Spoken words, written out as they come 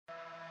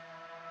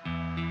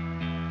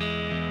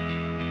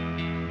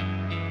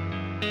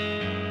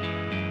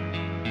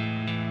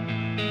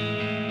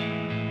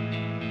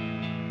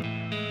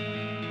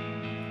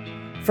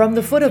From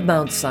the foot of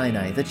Mount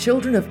Sinai, the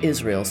children of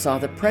Israel saw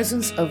the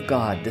presence of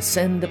God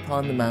descend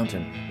upon the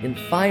mountain in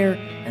fire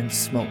and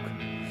smoke.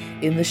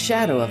 In the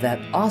shadow of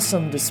that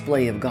awesome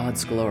display of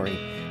God's glory,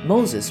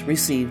 Moses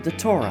received the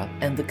Torah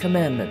and the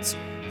commandments,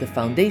 the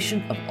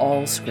foundation of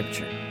all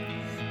Scripture.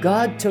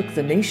 God took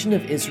the nation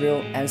of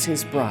Israel as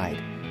his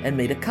bride and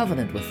made a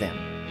covenant with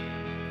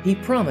them. He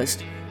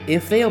promised,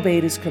 if they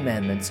obeyed his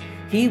commandments,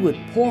 he would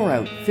pour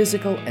out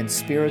physical and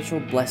spiritual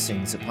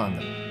blessings upon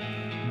them.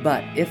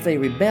 But if they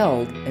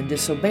rebelled and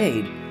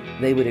disobeyed,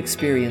 they would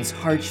experience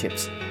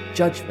hardships,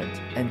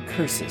 judgment, and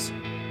curses.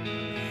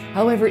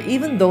 However,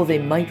 even though they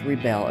might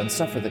rebel and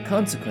suffer the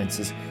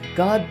consequences,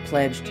 God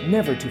pledged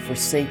never to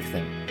forsake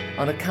them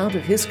on account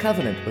of his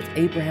covenant with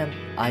Abraham,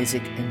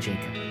 Isaac, and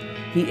Jacob.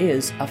 He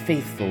is a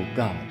faithful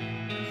God.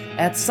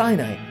 At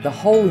Sinai, the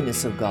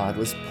holiness of God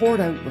was poured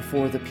out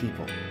before the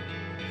people.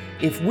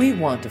 If we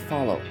want to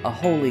follow a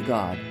holy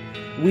God,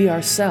 we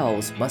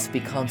ourselves must be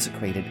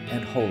consecrated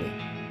and holy.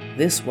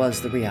 This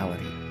was the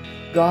reality.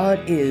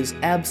 God is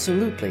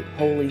absolutely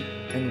holy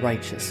and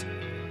righteous.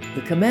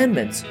 The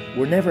commandments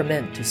were never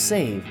meant to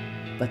save,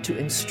 but to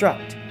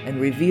instruct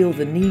and reveal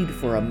the need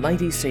for a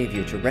mighty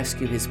Savior to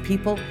rescue his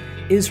people,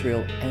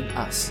 Israel, and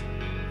us.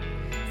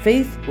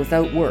 Faith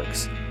without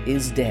works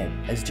is dead,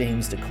 as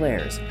James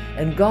declares,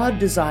 and God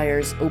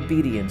desires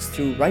obedience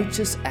through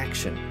righteous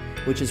action,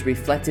 which is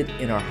reflected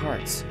in our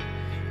hearts.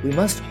 We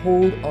must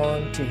hold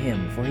on to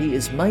him, for he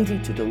is mighty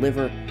to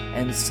deliver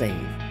and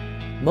save.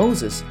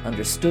 Moses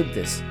understood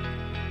this.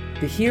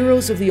 The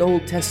heroes of the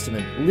Old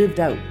Testament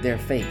lived out their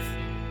faith.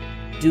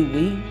 Do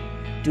we?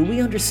 Do we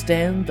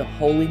understand the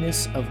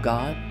holiness of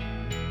God?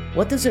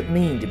 What does it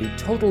mean to be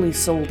totally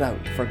sold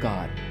out for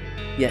God,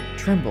 yet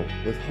tremble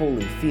with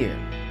holy fear?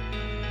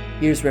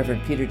 Here's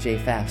Reverend Peter J.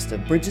 Fast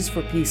of Bridges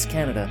for Peace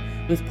Canada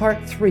with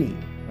Part 3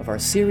 of our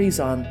series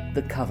on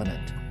the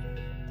Covenant.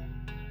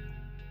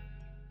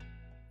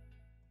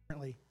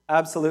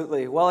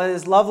 Absolutely. Well, it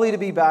is lovely to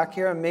be back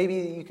here, and maybe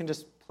you can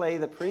just play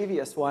the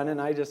previous one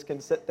and I just can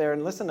sit there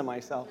and listen to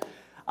myself.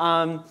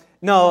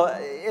 No,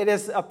 it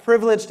is a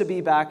privilege to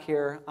be back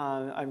here.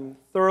 I'm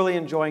thoroughly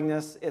enjoying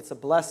this. It's a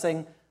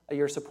blessing,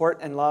 your support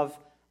and love.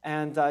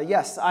 And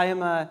yes, I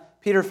am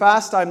Peter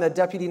Fast. I'm the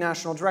Deputy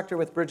National Director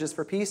with Bridges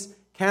for Peace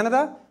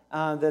Canada.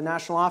 The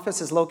national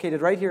office is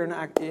located right here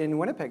in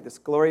Winnipeg, this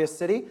glorious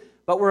city.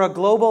 But we're a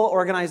global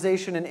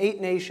organization in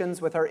 8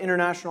 nations with our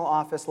international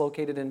office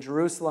located in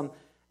Jerusalem.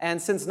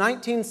 And since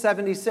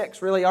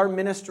 1976, really our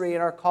ministry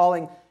and our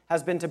calling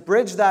has been to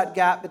bridge that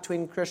gap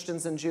between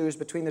Christians and Jews,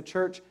 between the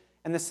church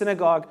and the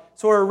synagogue.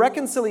 So we're a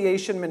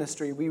reconciliation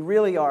ministry. We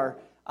really are.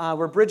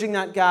 We're bridging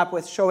that gap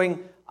with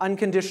showing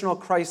unconditional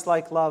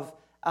Christ-like love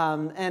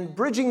and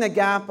bridging the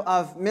gap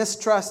of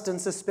mistrust and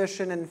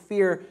suspicion and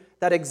fear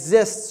that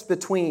exists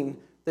between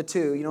the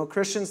two. You know,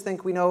 Christians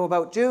think we know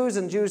about Jews,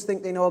 and Jews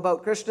think they know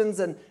about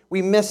Christians, and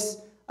we miss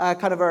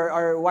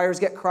our wires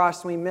get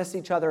crossed, and we miss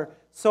each other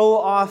so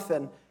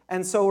often.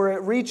 And so we're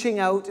reaching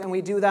out, and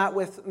we do that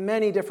with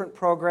many different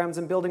programs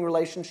and building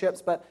relationships.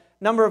 But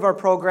a number of our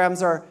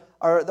programs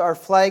our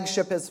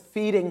flagship is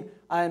feeding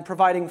and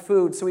providing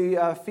food. So we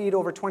feed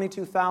over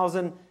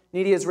 22,000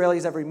 needy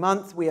Israelis every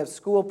month. We have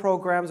school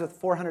programs with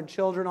 400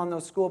 children on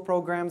those school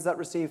programs that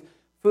receive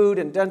food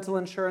and dental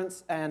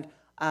insurance and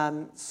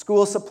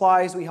school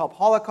supplies. We help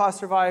Holocaust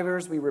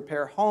survivors. We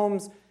repair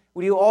homes.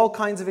 We do all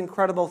kinds of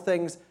incredible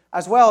things,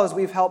 as well as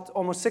we've helped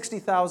almost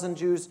 60,000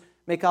 Jews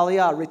make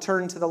Aliyah,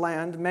 return to the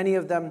land, many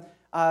of them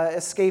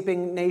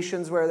escaping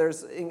nations where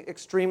there's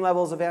extreme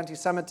levels of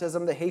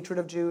anti-Semitism, the hatred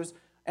of Jews,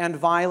 and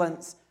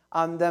violence,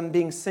 them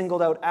being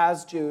singled out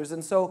as Jews.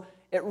 And so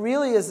it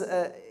really is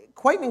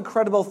quite an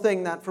incredible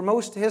thing that for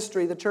most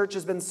history, the church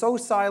has been so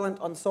silent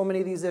on so many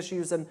of these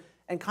issues and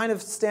kind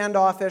of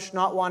standoffish,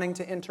 not wanting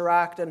to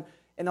interact. And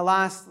in the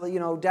last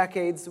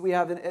decades, we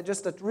have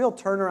just a real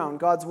turnaround.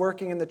 God's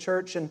working in the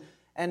church and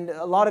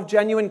a lot of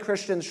genuine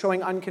Christians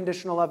showing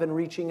unconditional love and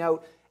reaching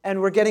out. And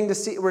we're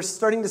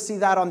starting to see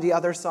that on the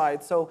other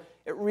side. So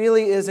it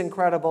really is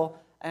incredible.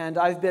 And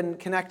I've been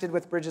connected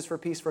with Bridges for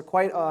Peace for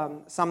quite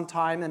some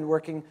time and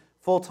working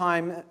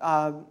full-time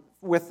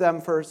with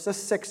them for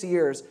just 6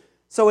 years.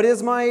 So it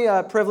is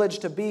my privilege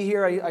to be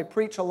here. I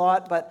preach a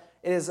lot, but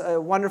it is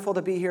wonderful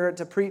to be here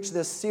to preach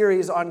this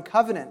series on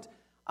covenant.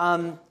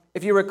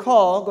 If you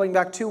recall, going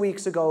back 2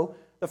 weeks ago,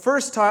 the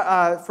first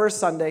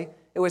Sunday,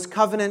 it was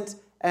covenant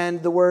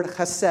and the word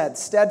chesed,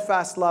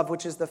 steadfast love,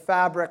 which is the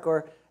fabric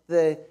or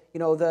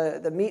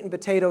the meat and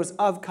potatoes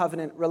of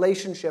covenant,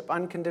 relationship,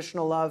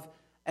 unconditional love,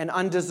 and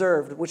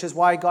undeserved, which is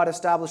why God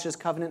establishes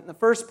covenant in the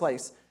first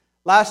place.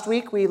 Last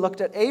week, we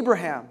looked at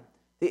Abraham,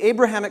 the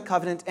Abrahamic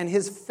covenant, and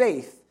his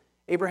faith.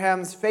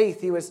 Abraham's faith,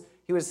 he was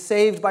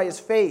saved by his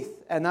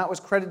faith, and that was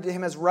credited to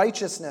him as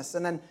righteousness.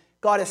 And then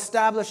God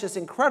established this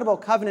incredible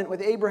covenant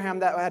with Abraham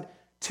that had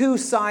 2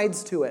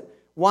 sides to it.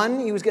 One,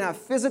 he was going to have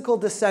physical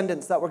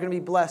descendants that were going to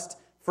be blessed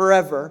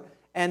forever,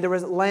 and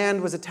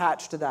land was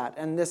attached to that.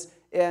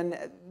 And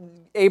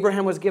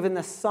Abraham was given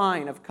the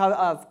sign of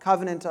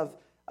covenant of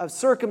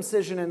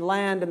circumcision and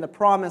land and the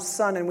promised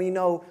son, and we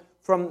know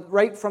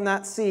right from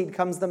that seed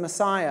comes the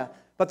Messiah.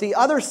 But the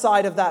other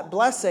side of that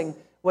blessing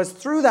was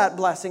through that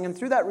blessing and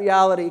through that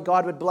reality,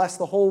 God would bless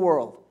the whole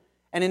world.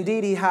 And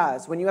indeed he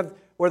has. When you have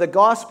where the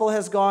gospel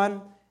has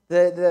gone,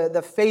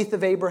 the faith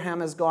of Abraham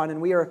has gone, and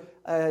we are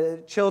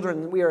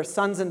children, we are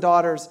sons and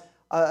daughters,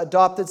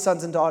 adopted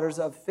sons and daughters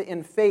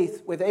in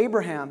faith with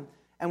Abraham,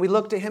 and we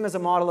look to him as a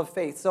model of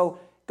faith. So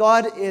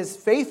God is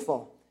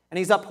faithful, and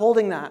he's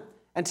upholding that.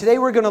 And today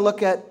we're going to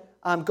look at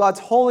God's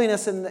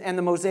holiness and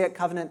the Mosaic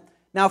covenant.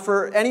 Now,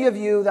 for any of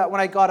you that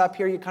when I got up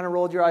here, you kind of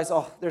rolled your eyes,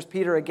 oh, there's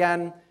Peter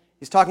again.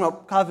 He's talking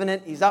about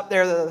covenant. He's up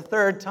there the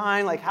third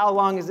time. Like, how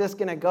long is this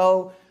going to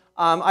go?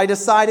 I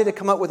decided to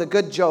come up with a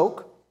good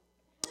joke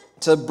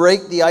to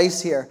break the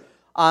ice here.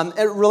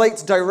 It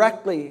relates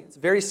directly, it's a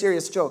very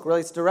serious joke,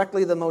 relates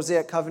directly to the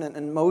Mosaic covenant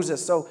and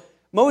Moses. So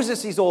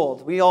Moses, he's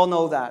old. We all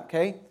know that,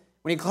 okay?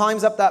 When he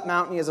climbs up that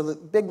mountain, he has a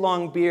big,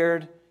 long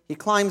beard. He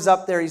climbs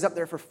up there. He's up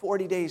there for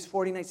 40 days,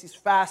 40 nights. He's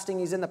fasting.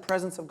 He's in the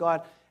presence of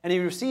God. And he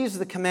receives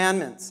the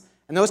commandments.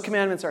 And those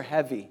commandments are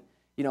heavy.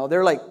 You know,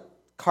 they're like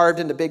carved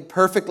into big,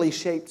 perfectly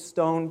shaped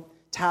stone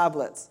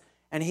tablets.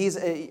 And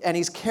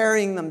he's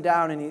carrying them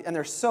down, and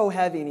they're so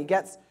heavy. And he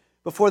gets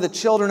before the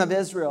children of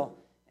Israel,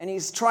 and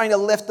he's trying to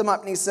lift them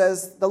up, and he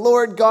says, the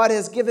Lord God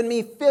has given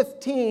me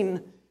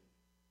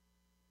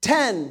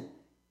 10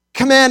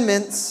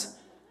 commandments.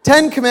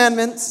 10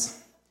 commandments.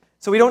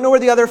 So we don't know where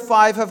the other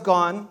 5 have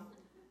gone.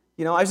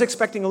 You know, I was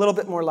expecting a little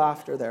bit more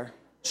laughter there.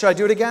 Should I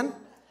do it again?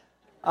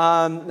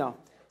 No.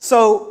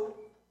 So,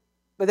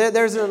 but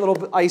there's a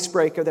little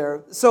icebreaker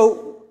there.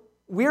 So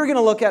we're going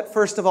to look at,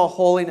 first of all,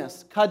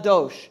 holiness,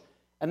 kadosh.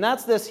 And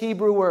that's this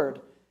Hebrew word,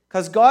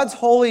 because God's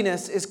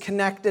holiness is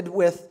connected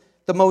with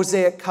the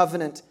Mosaic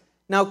covenant.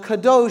 Now,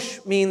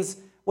 kadosh means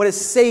what is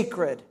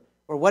sacred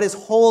or what is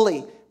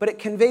holy, but it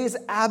conveys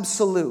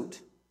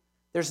absolute.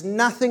 There's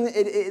nothing,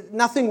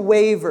 nothing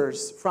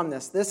wavers from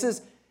this. This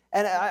is,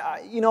 and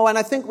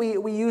I think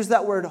we use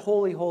that word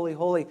holy, holy,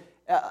 holy.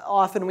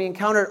 Often we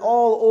encounter it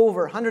all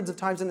over, hundreds of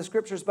times in the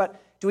scriptures,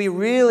 but can we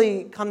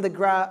really come to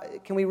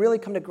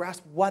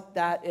grasp what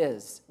that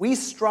is? We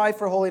strive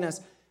for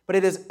holiness, but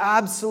it is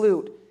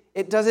absolute.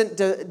 It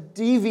doesn't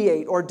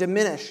deviate or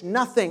diminish.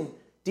 Nothing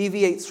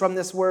deviates from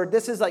this word.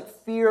 This is like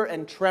fear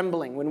and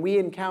trembling. When we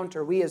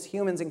as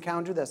humans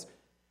encounter this.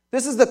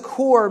 This is the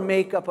core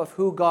makeup of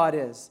who God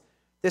is.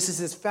 This is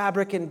his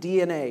fabric and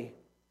DNA.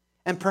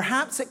 And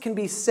perhaps it can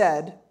be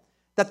said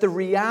that the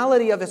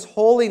reality of his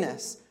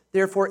holiness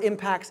therefore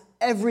impacts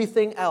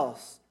everything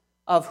else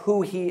of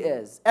who he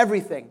is.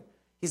 Everything.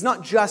 He's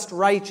not just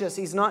righteous.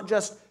 He's not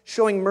just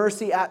showing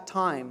mercy at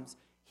times.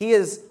 He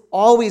is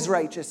always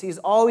righteous. He's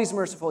always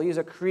merciful. He is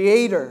a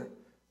creator.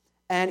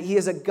 And he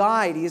is a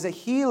guide. He is a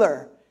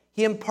healer.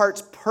 He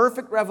imparts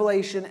perfect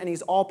revelation, and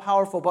he's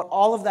all-powerful. But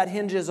all of that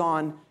hinges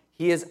on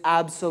he is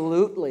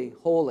absolutely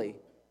holy.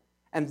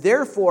 And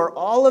therefore,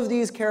 all of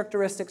these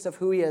characteristics of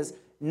who he is,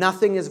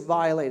 nothing is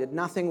violated.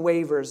 Nothing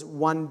wavers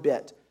one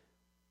bit.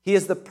 He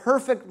is the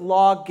perfect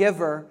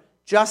lawgiver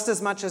just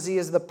as much as he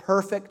is the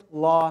perfect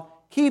law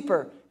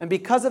keeper. And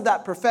because of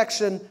that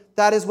perfection,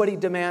 that is what he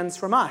demands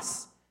from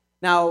us.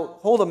 Now,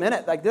 hold a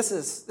minute. Like this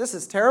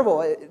is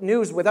terrible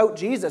news without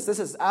Jesus. This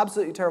is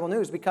absolutely terrible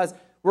news because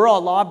we're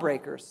all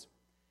lawbreakers.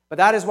 But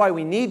that is why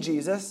we need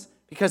Jesus,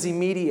 because he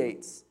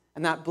mediates.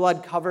 And that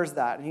blood covers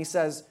that. And he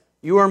says,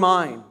 you are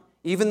mine.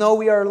 Even though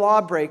we are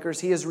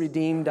lawbreakers, he has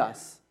redeemed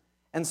us.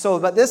 And so,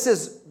 but this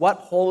is what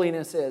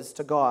holiness is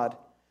to God.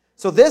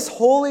 So this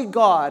holy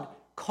God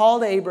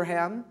called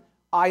Abraham,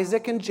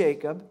 Isaac, and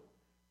Jacob.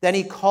 Then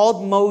he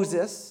called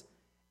Moses,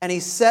 and he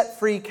set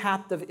free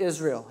captive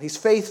Israel. He's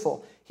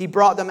faithful. He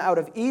brought them out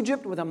of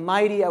Egypt with a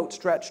mighty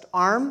outstretched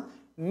arm.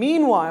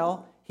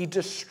 Meanwhile, he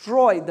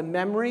destroyed the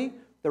memory,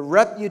 the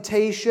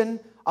reputation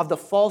of the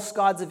false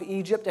gods of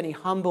Egypt, and he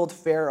humbled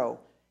Pharaoh.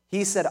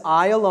 He said,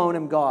 I alone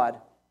am God,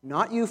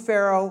 not you,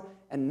 Pharaoh,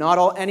 and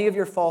not any of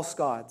your false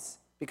gods,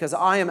 because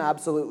I am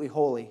absolutely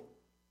holy.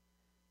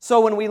 So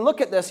when we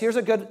look at this, here's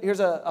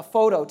a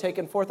photo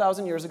taken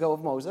 4,000 years ago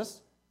of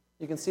Moses.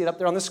 You can see it up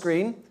there on the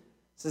screen.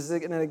 This is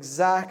an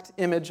exact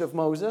image of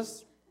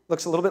Moses.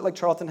 Looks a little bit like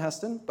Charlton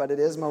Heston, but it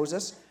is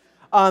Moses.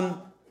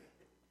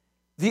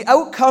 The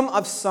outcome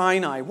of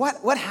Sinai.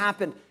 What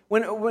happened?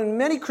 When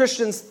many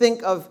Christians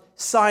think of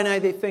Sinai,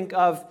 they think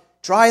of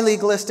dry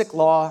legalistic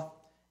law.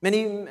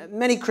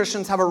 Many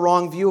Christians have a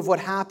wrong view of what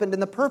happened in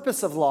the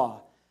purpose of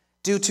law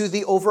due to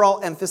the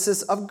overall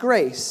emphasis of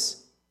grace.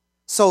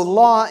 So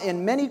law,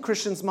 in many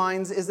Christians'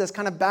 minds, is this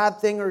kind of bad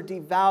thing or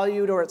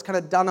devalued or it's kind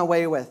of done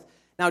away with.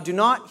 Now, do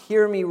not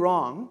hear me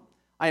wrong.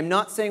 I am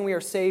not saying we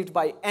are saved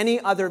by any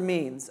other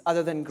means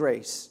other than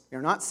grace. We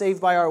are not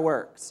saved by our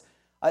works.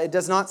 It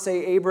does not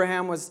say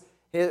Abraham was,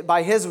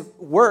 by his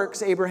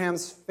works,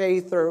 Abraham's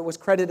faith was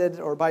credited,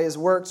 or by his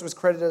works was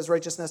credited as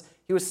righteousness.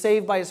 He was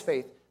saved by his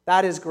faith.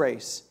 That is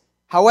grace.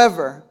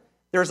 However,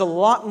 there's a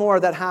lot more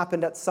that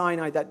happened at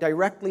Sinai that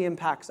directly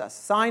impacts us.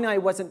 Sinai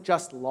wasn't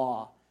just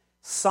law.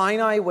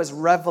 Sinai was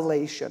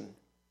revelation.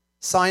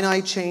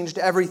 Sinai changed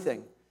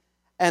everything.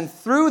 And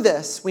through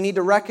this, we need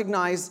to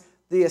recognize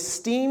the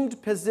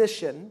esteemed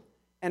position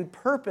and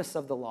purpose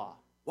of the law.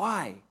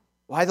 Why?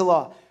 Why the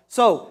law?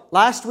 So,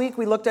 last week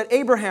we looked at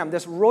Abraham,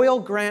 this royal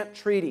grant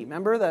treaty.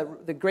 Remember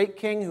the great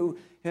king who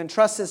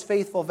entrusts his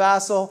faithful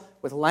vassal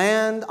with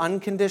land,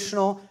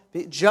 unconditional,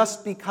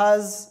 just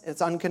because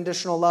it's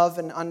unconditional love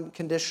and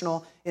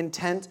unconditional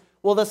intent.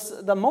 Well,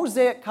 the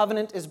Mosaic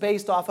covenant is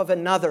based off of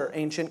another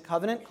ancient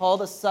covenant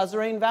called a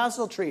suzerain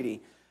vassal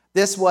treaty.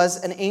 This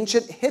was an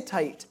ancient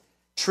Hittite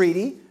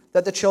treaty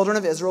that the children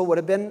of Israel would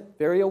have been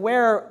very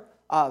aware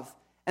of.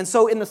 And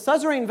so in the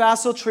suzerain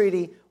vassal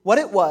treaty, what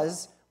it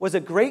was a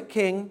great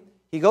king.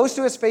 He goes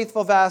to his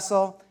faithful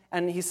vassal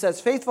and he says,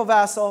 "Faithful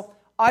vassal,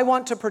 I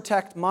want to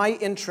protect my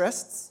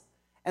interests.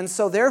 And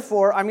so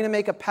therefore, I'm going to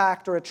make a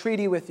pact or a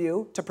treaty with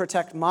you to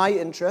protect my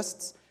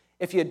interests.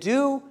 If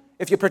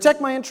you protect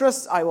my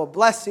interests, I will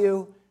bless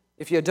you.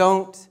 If you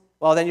don't,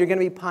 well, then you're going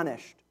to be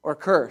punished or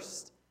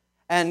cursed."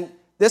 And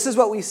this is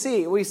what we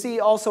see. We see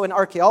also in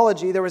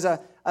archaeology, there was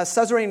a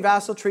suzerain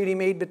vassal treaty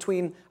made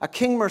between a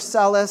King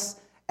Marcellus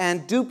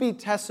and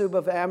Dupi-Teshub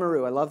of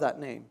Amurru. I love that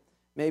name.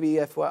 Maybe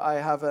if I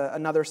have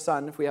another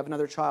son, if we have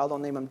another child, I'll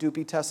name him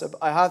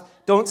Dupi-Teshub.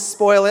 Don't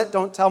spoil it.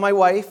 Don't tell my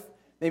wife.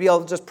 Maybe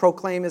I'll just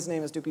proclaim his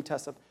name as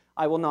Dupi-Teshub.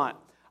 I will not.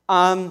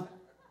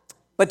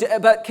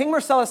 But King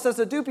Marcellus says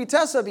to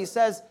Dupi-Teshub, he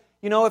says,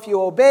 if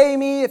you obey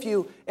me, if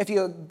you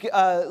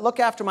look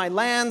after my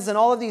lands and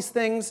all of these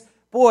things,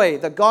 boy,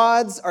 the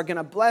gods are going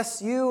to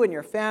bless you and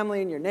your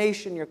family and your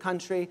nation, your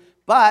country.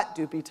 But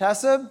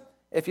Dupi-Teshub,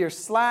 if you're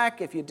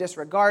slack, if you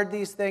disregard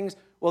these things,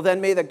 well,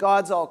 then may the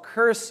gods all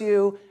curse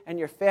you and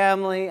your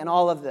family and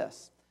all of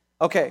this.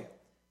 Okay,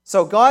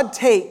 so God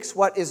takes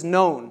what is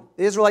known.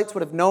 The Israelites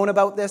would have known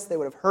about this. They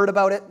would have heard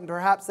about it, and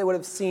perhaps they would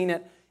have seen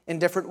it in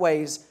different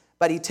ways.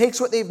 But he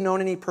takes what they've known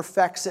and he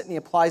perfects it and he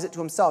applies it to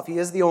himself. He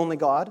is the only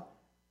God,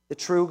 the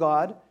true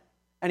God.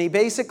 And he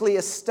basically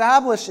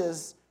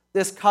establishes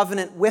this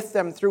covenant with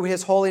them through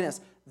his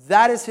holiness.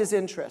 That is his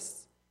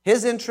interests.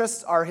 His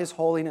interests are his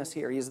holiness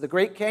here. He is the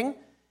great king,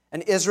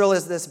 and Israel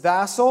is this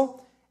vassal.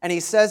 And he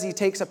says he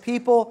takes a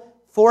people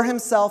for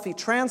himself. He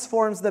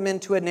transforms them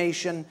into a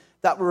nation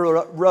that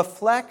will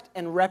reflect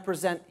and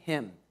represent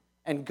him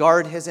and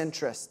guard his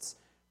interests.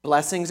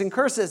 Blessings and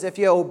curses. If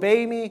you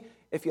obey me,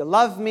 if you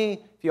love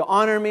me, if you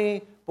honor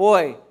me,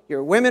 boy,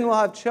 your women will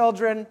have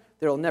children.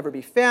 There will never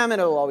be famine.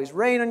 It will always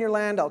rain on your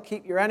land. I'll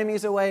keep your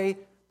enemies away.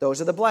 Those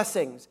are the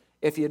blessings.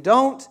 If you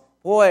don't,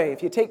 boy,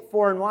 if you take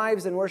foreign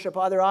wives and worship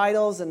other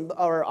idols and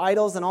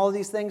all of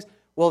these things,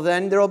 well,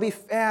 then there will be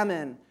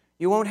famine.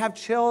 You won't have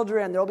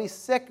children. There will be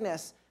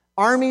sickness.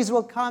 Armies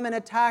will come and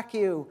attack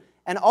you.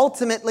 And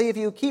ultimately, if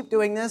you keep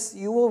doing this,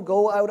 you will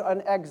go out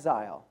on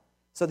exile.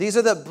 So these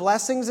are the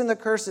blessings and the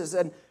curses.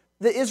 And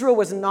Israel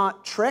was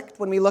not tricked.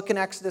 When we look in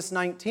Exodus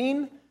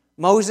 19,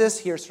 Moses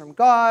hears from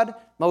God.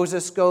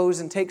 Moses goes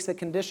and takes the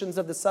conditions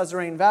of the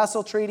suzerain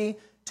vassal treaty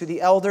to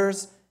the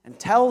elders and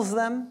tells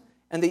them.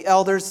 And the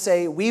elders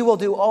say, "We will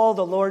do all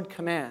the Lord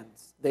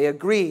commands." They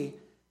agree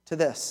to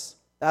this.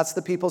 That's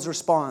the people's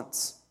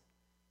response.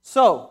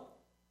 So,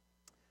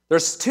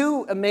 there's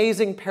two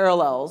amazing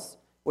parallels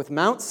with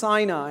Mount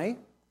Sinai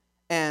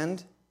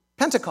and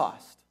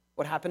Pentecost.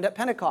 What happened at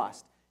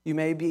Pentecost? You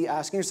may be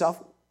asking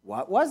yourself,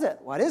 what was it?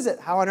 What is it?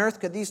 How on earth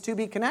could these two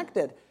be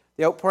connected?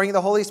 The outpouring of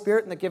the Holy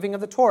Spirit and the giving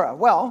of the Torah.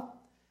 Well,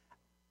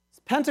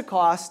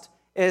 Pentecost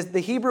is,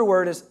 the Hebrew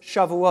word is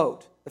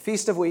Shavuot, the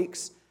Feast of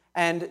Weeks.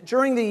 And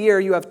during the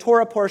year, you have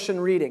Torah portion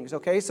readings,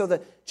 okay? So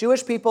the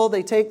Jewish people,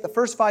 they take the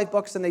first 5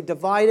 books and they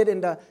divide it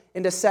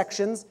into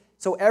sections.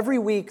 So every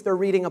week, they're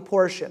reading a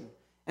portion.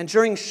 And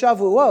during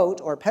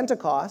Shavuot, or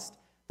Pentecost,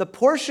 the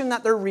portion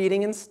that they're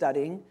reading and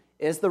studying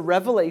is the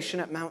revelation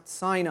at Mount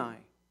Sinai,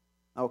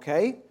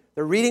 okay?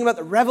 They're reading about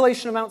the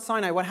revelation of Mount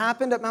Sinai. What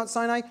happened at Mount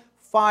Sinai?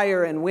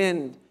 Fire and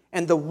wind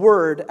and the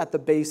word at the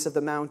base of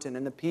the mountain.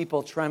 And the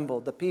people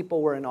trembled. The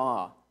people were in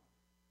awe.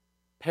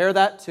 Pair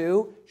that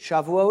to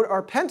Shavuot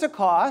or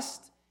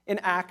Pentecost in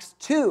Acts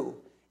 2.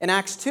 In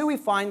Acts 2, we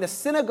find the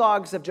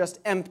synagogues have just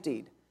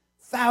emptied.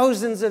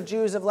 Thousands of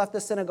Jews have left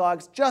the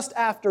synagogues just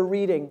after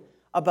reading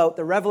about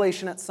the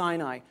revelation at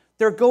Sinai.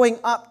 They're going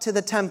up to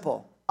the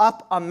temple,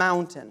 up a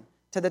mountain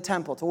to the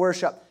temple to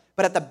worship.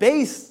 But at the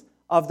base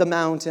of the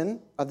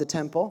mountain, of the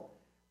temple,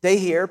 they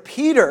hear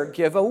Peter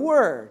give a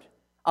word,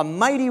 a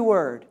mighty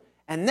word.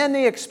 And then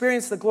they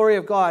experience the glory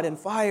of God in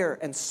fire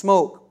and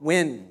smoke,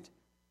 wind.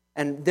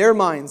 And their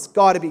minds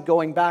got to be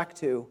going back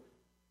to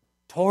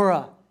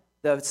Torah,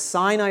 the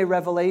Sinai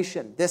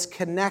revelation, this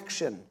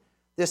connection,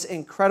 this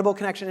incredible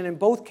connection. And in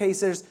both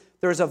cases,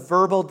 there's a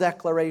verbal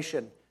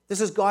declaration.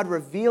 This is God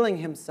revealing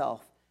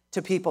himself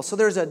to people. So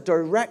there's a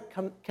direct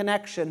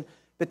connection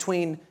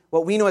between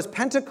what we know as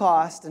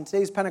Pentecost, and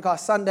today's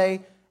Pentecost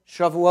Sunday,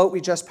 Shavuot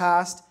we just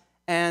passed,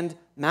 and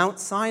Mount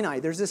Sinai.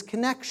 There's this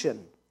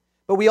connection.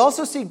 But we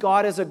also see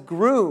God as a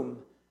groom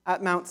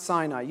at Mount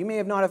Sinai. You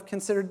may not have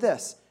considered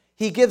this.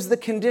 He gives the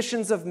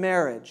conditions of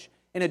marriage.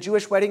 In a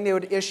Jewish wedding, they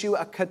would issue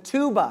a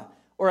ketubah,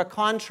 or a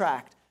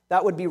contract,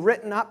 that would be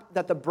written up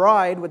that the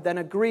bride would then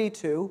agree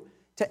to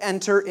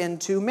enter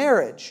into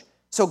marriage.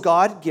 So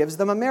God gives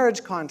them a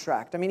marriage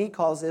contract. I mean, he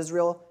calls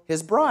Israel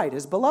his bride,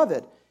 his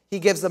beloved. He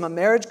gives them a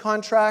marriage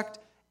contract,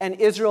 and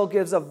Israel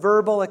gives a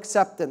verbal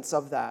acceptance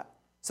of that.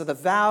 So the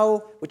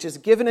vow, which is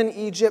given in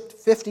Egypt,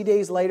 50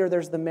 days later,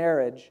 there's the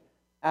marriage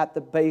at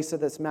the base of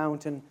this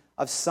mountain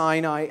of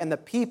Sinai, and the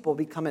people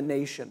become a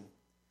nation.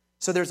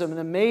 So there's an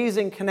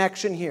amazing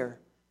connection here.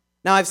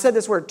 Now, I've said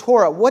this word,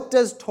 Torah. What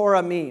does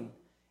Torah mean?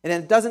 And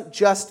it doesn't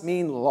just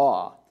mean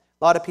law.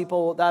 A lot of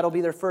people, that'll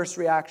be their first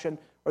reaction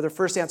or their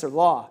first answer,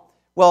 law.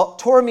 Well,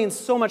 Torah means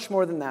so much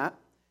more than that.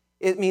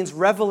 It means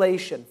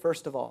revelation,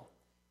 first of all.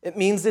 It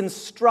means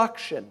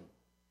instruction.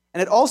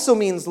 And it also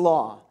means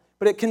law.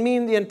 But it can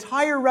mean the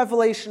entire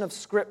revelation of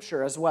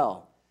Scripture as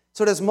well.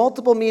 So it has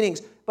multiple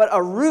meanings. But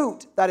a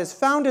root that is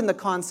found in the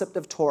concept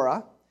of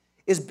Torah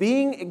is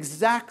being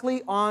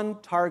exactly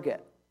on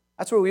target.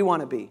 That's where we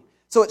want to be.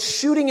 So it's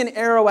shooting an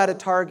arrow at a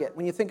target.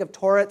 When you think of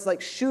Torah, it's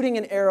like shooting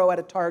an arrow at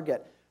a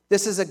target.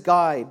 This is a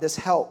guide. This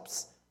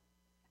helps.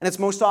 And it's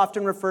most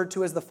often referred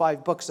to as the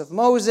 5 books of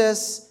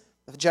Moses,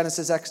 of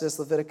Genesis, Exodus,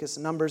 Leviticus,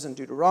 Numbers, and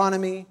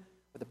Deuteronomy,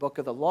 or the book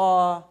of the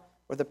law,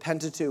 or the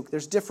Pentateuch.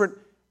 There's different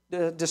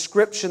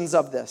descriptions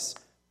of this.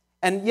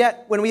 And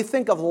yet, when we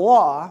think of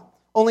law,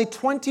 only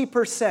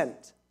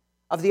 20%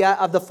 of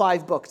the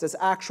 5 books is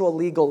actual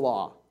legal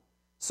law.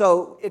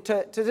 So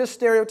to just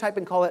stereotype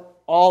and call it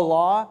all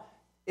law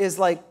is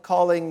like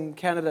calling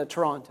Canada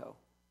Toronto.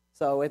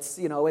 So it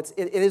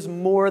is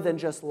more than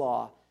just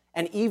law.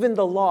 And even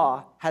the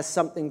law has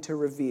something to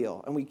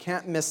reveal, and we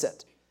can't miss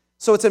it.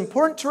 So it's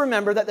important to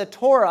remember that the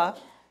Torah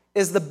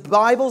is the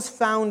Bible's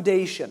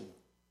foundation.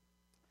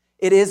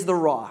 It is the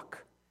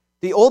rock.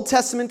 The Old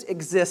Testament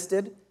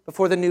existed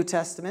before the New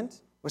Testament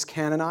was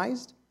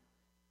canonized,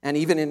 and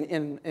even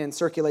in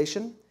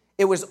circulation.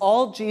 It was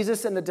all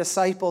Jesus and the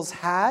disciples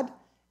had,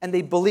 and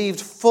they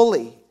believed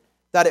fully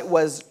that it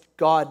was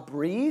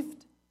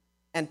God-breathed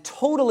and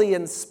totally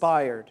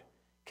inspired,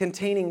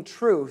 containing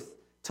truth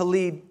to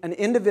lead an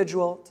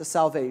individual to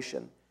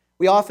salvation.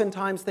 We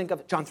oftentimes think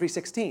of John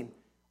 3:16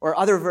 or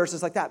other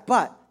verses like that,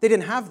 but they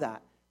didn't have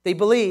that. They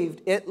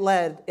believed it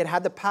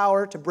had the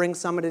power to bring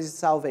somebody to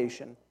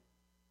salvation.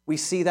 We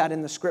see that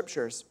in the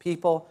Scriptures.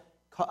 People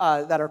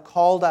that are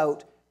called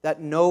out,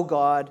 that know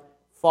God,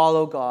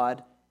 follow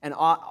God, and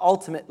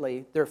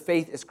ultimately their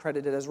faith is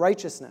credited as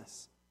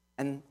righteousness.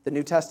 And the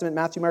New Testament,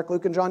 Matthew, Mark,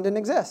 Luke, and John didn't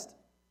exist.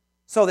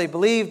 So they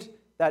believed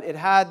that it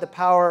had the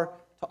power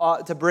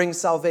to bring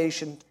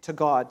salvation to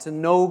God, to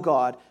know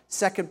God.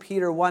 2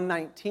 Peter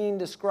 1:19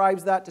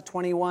 describes that to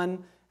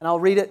 21, and I'll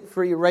read it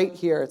for you right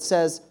here. It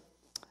says,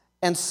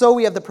 "And so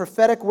we have the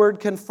prophetic word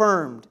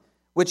confirmed,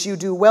 which you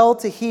do well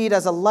to heed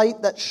as a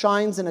light that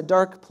shines in a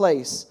dark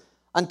place,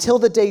 until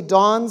the day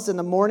dawns and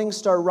the morning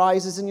star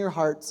rises in your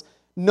hearts,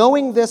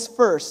 knowing this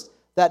first,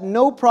 that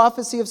no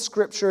prophecy of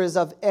Scripture is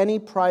of any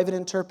private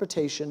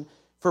interpretation,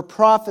 for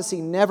prophecy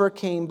never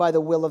came by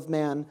the will of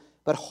man,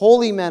 but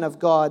holy men of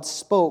God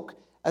spoke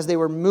as they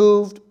were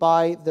moved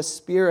by the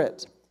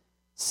Spirit."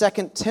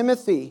 2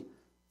 Timothy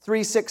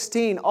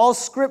 3:16, "All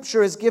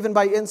Scripture is given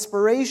by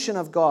inspiration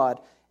of God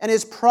and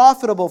is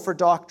profitable for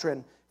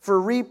doctrine, for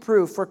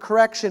reproof, for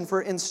correction,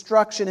 for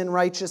instruction in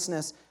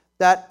righteousness,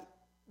 that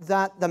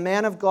the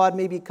man of God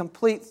may be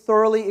complete,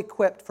 thoroughly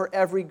equipped for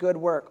every good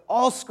work."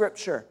 All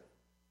Scripture.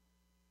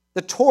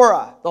 The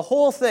Torah, the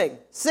whole thing,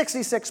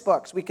 66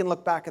 books, we can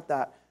look back at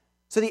that.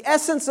 So the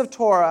essence of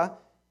Torah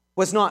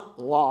was not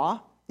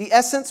law. The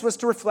essence was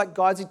to reflect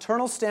God's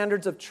eternal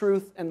standards of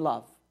truth and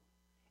love.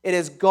 It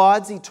is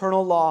God's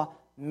eternal law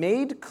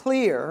made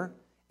clear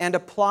and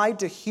applied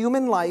to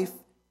human life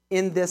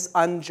in this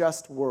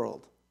unjust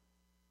world.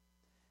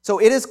 So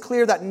it is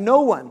clear that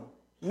no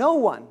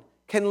one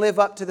can live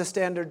up to the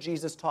standard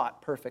Jesus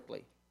taught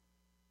perfectly.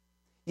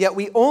 Yet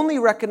we only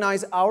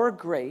recognize our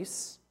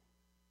grace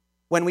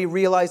when we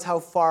realize how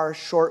far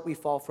short we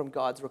fall from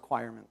God's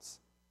requirements.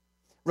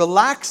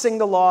 Relaxing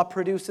the law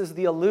produces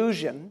the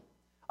illusion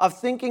of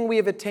thinking we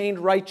have attained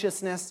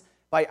righteousness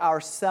by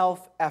our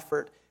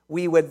self-effort.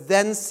 We would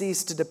then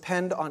cease to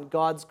depend on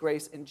God's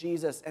grace in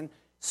Jesus. And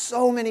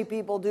so many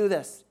people do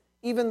this,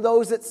 even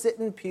those that sit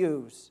in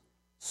pews.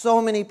 So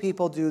many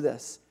people do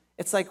this.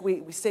 It's like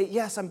we say,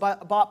 yes, I'm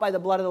bought by the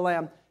blood of the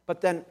Lamb,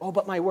 but then,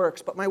 but my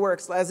works,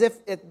 as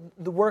if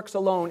the works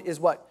alone is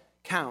what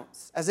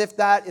counts, as if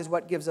that is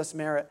what gives us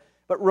merit.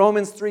 But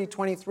Romans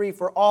 3:23,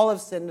 "For all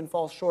have sinned and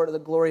fall short of the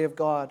glory of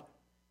God."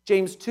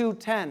 James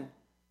 2:10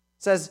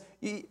 says,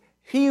 "He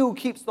who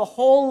keeps the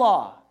whole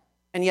law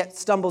and yet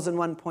stumbles in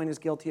one point is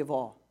guilty of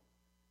all."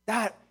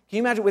 Can you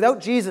imagine? Without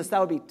Jesus, that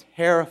would be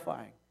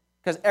terrifying.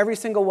 Because every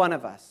single one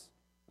of us,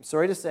 I'm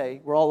sorry to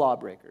say, we're all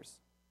lawbreakers.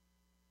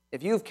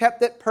 If you've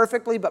kept it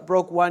perfectly but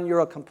broke one, you're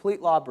a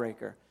complete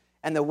lawbreaker.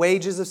 And the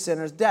wages of sin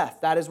is death.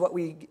 That is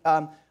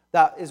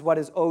what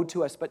is owed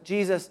to us. But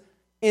Jesus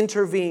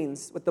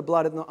intervenes with the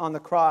blood on the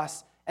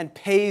cross and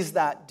pays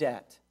that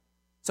debt.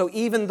 So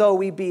even though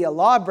we be a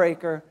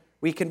lawbreaker,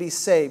 we can be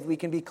saved, we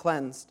can be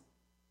cleansed.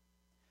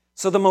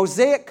 So the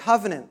Mosaic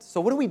covenant, so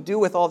what do we do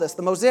with all this?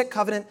 The Mosaic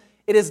covenant,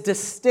 it is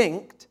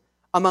distinct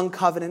among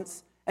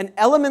covenants, and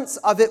elements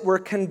of it were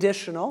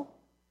conditional,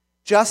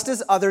 just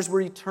as others were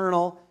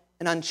eternal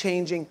and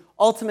unchanging.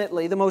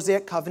 Ultimately, the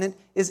Mosaic covenant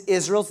is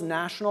Israel's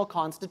national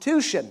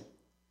constitution.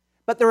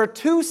 But there are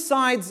two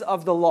sides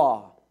of the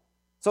law.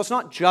 So it's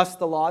not just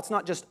the law. It's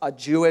not just a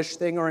Jewish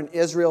thing or an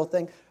Israel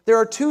thing. There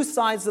are two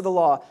sides of the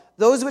law,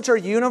 those which are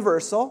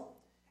universal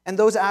and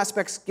those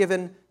aspects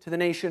given to the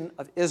nation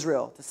of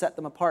Israel to set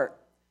them apart.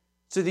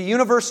 So the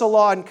universal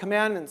law and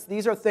commandments,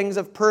 these are things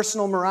of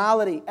personal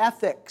morality,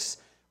 ethics,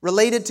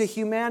 related to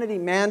humanity,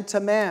 man to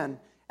man,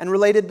 and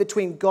related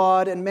between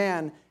God and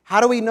man.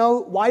 How do we know?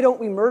 Why don't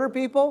we murder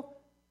people?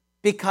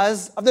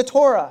 Because of the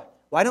Torah.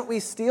 Why don't we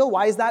steal?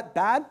 Why is that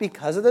bad?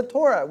 Because of the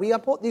Torah.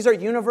 These are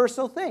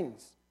universal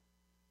things.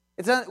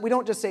 We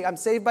don't just say, I'm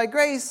saved by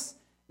grace.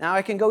 Now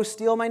I can go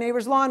steal my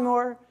neighbor's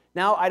lawnmower.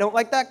 Now I don't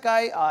like that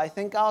guy. I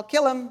think I'll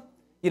kill him.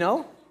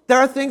 There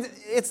are things,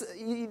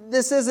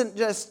 this isn't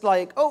just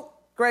like, oh,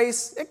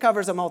 grace, it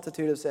covers a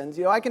multitude of sins.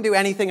 I can do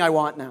anything I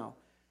want now.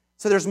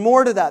 So there's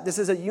more to that. This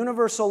is a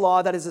universal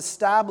law that is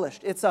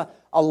established. It's a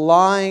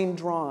line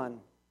drawn.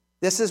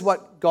 This is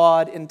what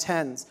God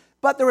intends.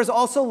 But there was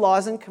also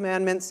laws and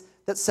commandments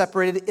that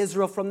separated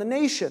Israel from the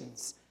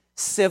nations.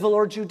 Civil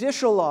or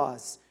judicial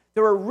laws.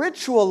 There were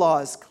ritual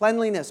laws,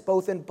 cleanliness,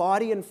 both in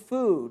body and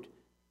food.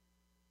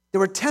 There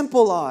were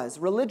temple laws,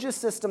 religious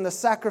system, the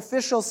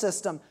sacrificial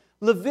system,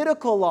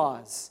 Levitical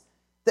laws,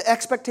 the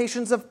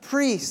expectations of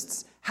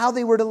priests, how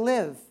they were to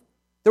live.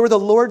 There were the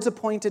Lord's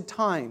appointed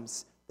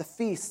times, the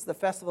feasts, the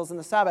festivals, and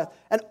the Sabbath.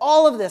 And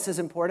all of this is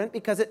important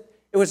because it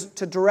was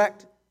to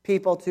direct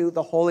people to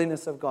the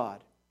holiness of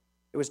God.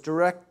 It was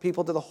direct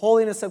people to the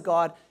holiness of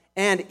God,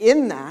 and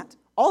in that,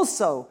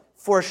 also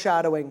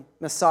foreshadowing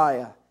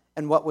Messiah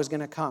and what was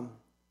going to come.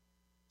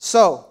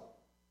 So,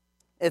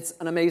 it's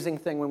an amazing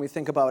thing when we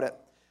think about it.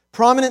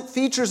 Prominent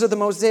features of the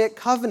Mosaic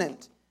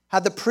covenant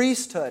had the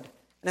priesthood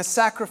and a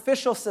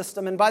sacrificial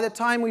system, and by the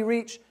time we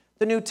reach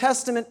the New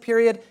Testament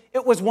period,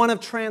 it was one of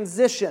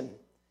transition.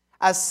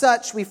 As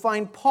such, we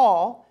find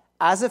Paul,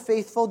 as a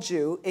faithful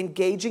Jew,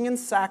 engaging in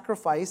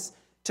sacrifice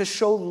to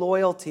show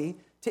loyalty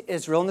to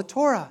Israel and the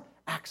Torah.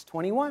 Acts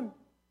 21.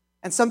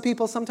 And some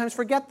people sometimes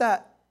forget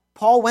that.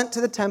 Paul went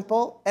to the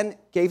temple and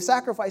gave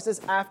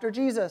sacrifices after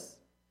Jesus.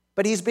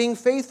 But he's being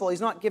faithful.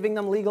 He's not giving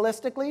them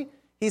legalistically.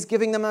 He's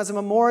giving them as a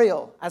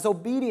memorial, as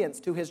obedience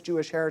to his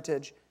Jewish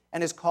heritage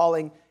and his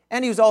calling.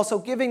 And he was also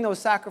giving those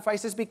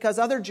sacrifices because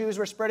other Jews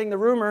were spreading the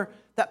rumor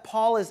that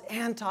Paul is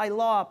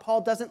anti-law.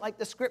 Paul doesn't like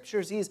the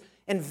scriptures. He's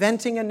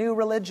inventing a new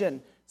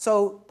religion.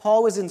 So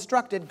Paul was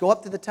instructed, go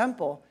up to the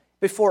temple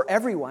before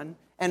everyone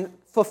and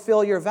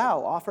fulfill your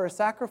vow, offer a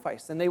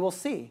sacrifice, and they will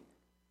see.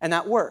 And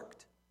that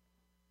worked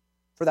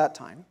for that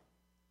time.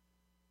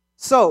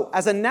 So,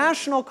 as a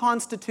national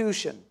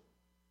constitution,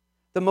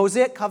 the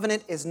Mosaic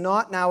covenant is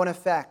not now in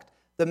effect.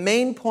 The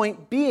main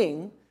point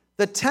being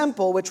the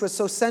temple, which was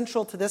so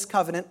central to this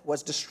covenant,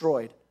 was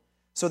destroyed.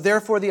 So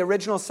therefore, the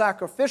original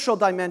sacrificial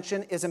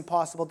dimension is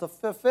impossible to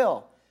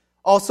fulfill.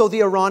 Also, the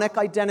Aaronic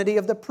identity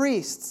of the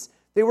priests.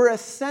 They were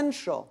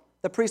essential.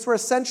 The priests were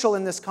essential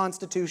in this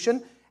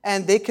constitution,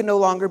 and they can no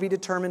longer be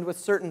determined with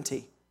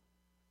certainty.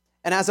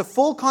 And as a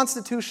full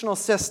constitutional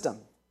system,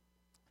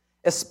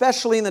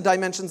 especially in the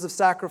dimensions of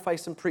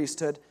sacrifice and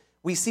priesthood,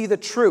 we see the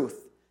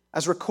truth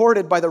as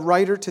recorded by the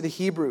writer to the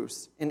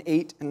Hebrews in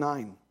 8 and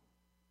 9.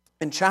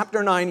 In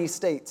chapter 9, he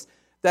states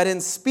that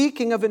in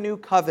speaking of a new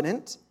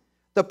covenant,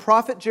 the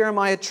prophet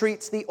Jeremiah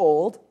treats the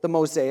old, the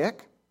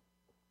Mosaic,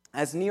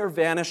 as near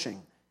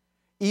vanishing.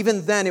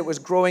 Even then, it was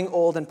growing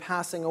old and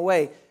passing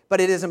away. But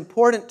it is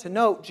important to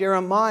note,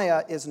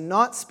 Jeremiah is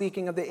not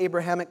speaking of the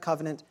Abrahamic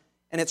covenant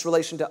and its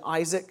relation to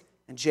Isaac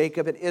and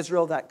Jacob and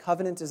Israel. That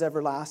covenant is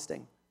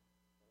everlasting.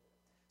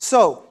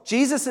 So,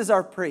 Jesus is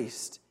our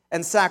priest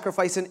and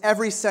sacrifice in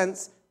every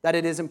sense that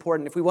it is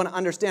important. If we want to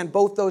understand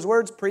both those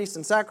words, priest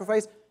and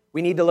sacrifice,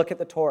 we need to look at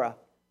the Torah.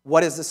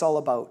 What is this all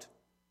about?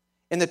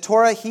 In the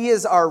Torah, he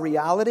is our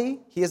reality.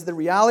 He is the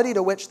reality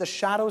to which the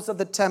shadows of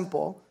the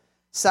temple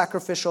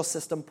sacrificial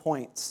system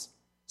points.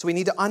 So we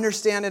need to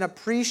understand and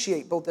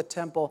appreciate both the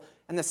temple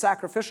and the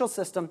sacrificial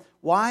system.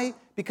 Why?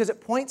 Because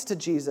it points to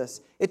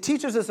Jesus. It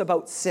teaches us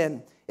about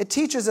sin. It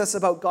teaches us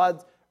about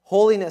God's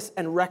holiness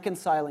and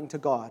reconciling to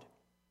God.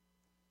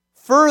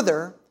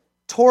 Further,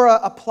 Torah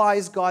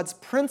applies God's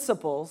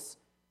principles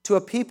to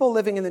a people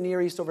living in the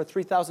Near East over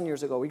 3,000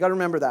 years ago. We got to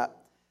remember that.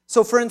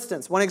 So for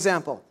instance, one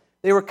example,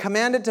 they were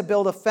commanded to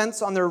build a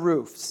fence on their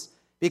roofs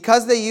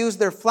because they used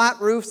their flat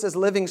roofs as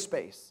living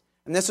space.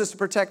 And this was to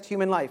protect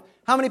human life.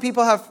 How many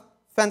people have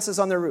fences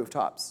on their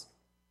rooftops?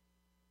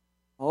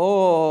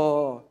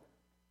 Oh,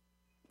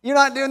 you're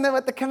not doing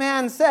what the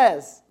command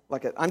says.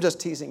 Look, I'm just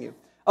teasing you.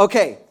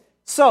 Okay,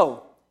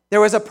 so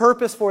there was a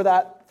purpose for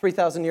that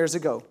 3,000 years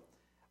ago.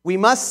 We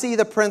must see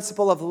the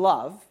principle of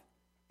love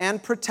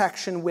and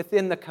protection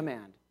within the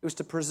command. It was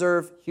to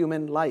preserve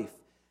human life.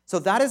 So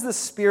that is the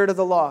spirit of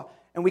the law,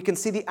 and we can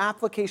see the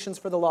applications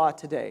for the law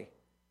today.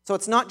 So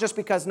it's not just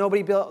because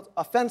nobody built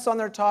a fence on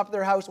their top of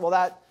their house,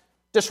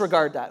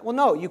 disregard that. Well,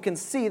 no, you can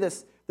see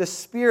the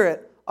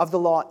spirit of the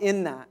law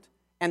in that.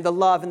 and the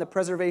love and the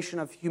preservation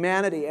of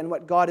humanity and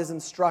what God is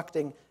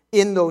instructing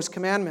in those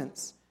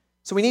commandments.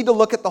 So we need to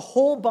look at the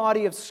whole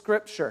body of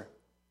Scripture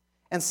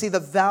and see the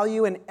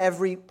value in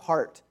every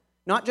part.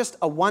 Not just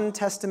a one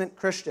Testament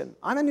Christian.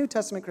 I'm a New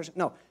Testament Christian.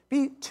 No,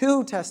 be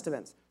two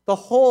Testaments. The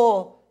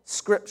whole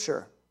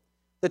Scripture.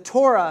 The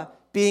Torah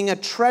being a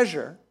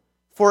treasure,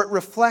 for it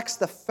reflects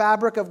the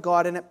fabric of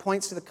God and it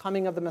points to the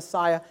coming of the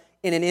Messiah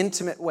in an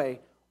intimate way.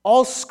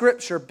 All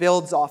Scripture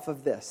builds off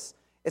of this.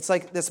 It's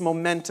like this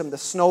momentum, the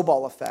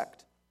snowball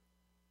effect.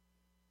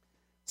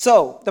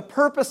 So, the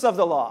purpose of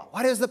the law.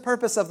 What is the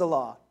purpose of the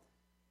law?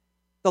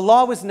 The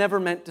law was never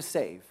meant to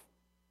save.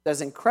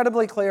 That's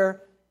incredibly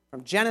clear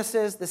from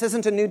Genesis. This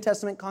isn't a New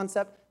Testament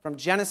concept. From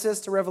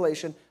Genesis to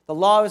Revelation, the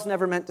law was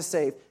never meant to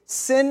save.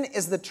 Sin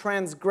is the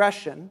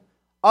transgression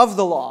of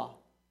the law.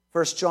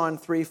 1 John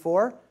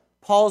 3:4.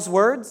 Paul's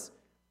words,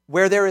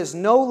 where there is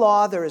no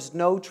law, there is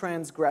no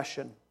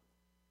transgression.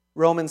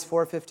 Romans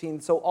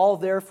 4:15. So all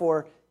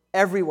therefore,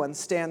 everyone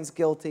stands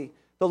guilty.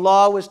 The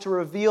law was to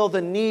reveal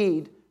the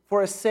need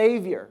for a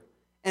Savior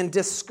and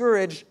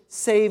discourage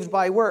saved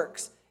by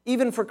works.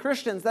 Even for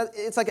Christians,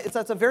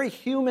 that's a very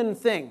human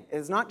thing.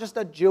 It's not just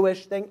a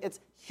Jewish thing, it's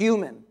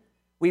human.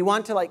 We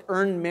want to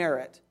earn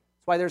merit.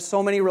 That's why there's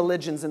so many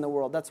religions in the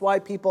world. That's why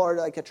people are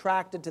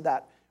attracted to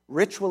that.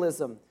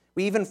 Ritualism.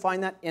 We even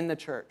find that in the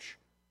church.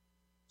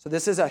 So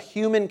this is a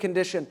human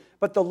condition.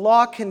 But the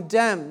law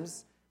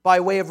condemns by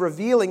way of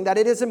revealing that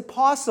it is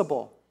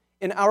impossible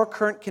in our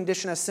current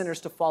condition as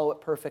sinners to follow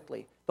it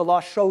perfectly. The law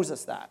shows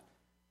us that.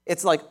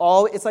 It's like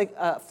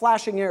a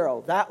flashing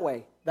arrow, that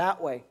way,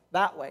 that way,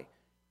 that way.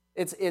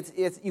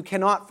 You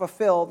cannot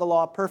fulfill the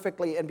law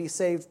perfectly and be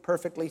saved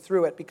perfectly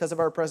through it because of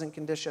our present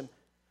condition.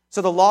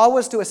 So the law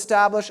was to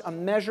establish a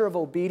measure of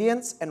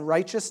obedience and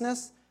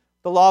righteousness.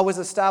 The law was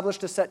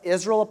established to set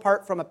Israel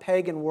apart from a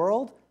pagan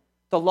world.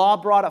 The law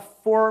brought a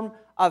form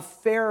of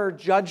fairer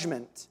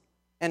judgment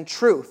and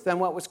truth than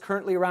what was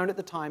currently around at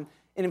the time.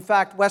 And in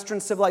fact, Western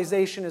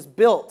civilization is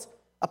built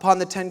upon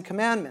the Ten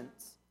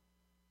Commandments.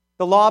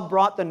 The law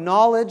brought the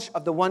knowledge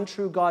of the one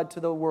true God to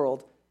the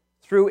world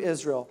through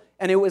Israel.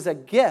 And it was a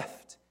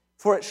gift,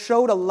 for it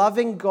showed a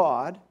loving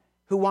God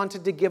who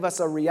wanted to give us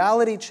a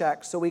reality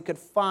check so we could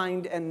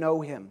find and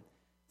know Him.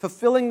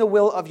 Fulfilling the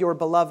will of your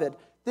beloved.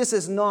 This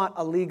is not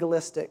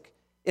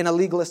in a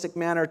legalistic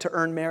manner to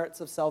earn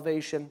merits of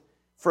salvation.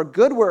 For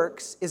good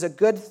works is a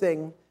good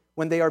thing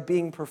when they are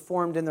being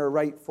performed in their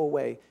rightful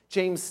way.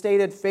 James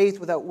stated, faith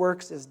without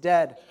works is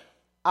dead.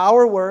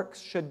 Our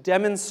works should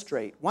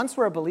demonstrate, once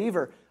we're a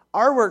believer,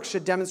 our works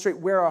should demonstrate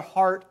where our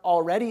heart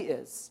already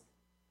is,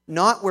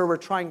 not where we're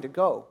trying to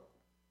go.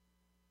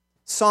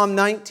 Psalm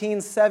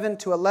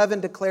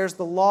 19:7-11 declares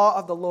the law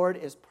of the Lord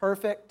is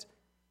perfect,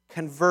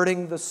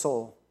 converting the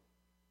soul.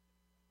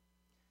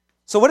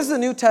 So what is the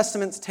New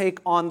Testament's take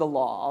on the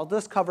law? I'll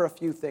just cover a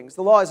few things.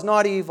 The law is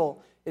not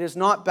evil, it is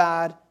not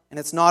bad, and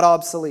it's not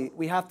obsolete.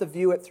 We have to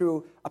view it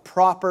through a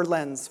proper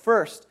lens.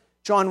 First,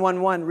 John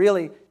 1:1,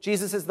 really,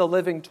 Jesus is the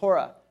living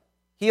Torah.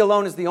 He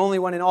alone is the only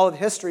one in all of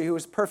history who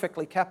has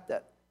perfectly kept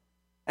it.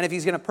 And if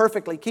He's going to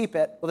perfectly keep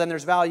it, well, then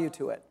there's value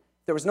to it.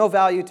 If there was no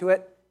value to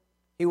it,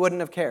 He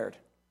wouldn't have cared.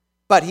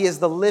 But He is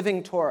the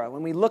living Torah.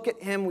 When we look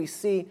at Him, we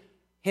see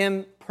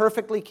Him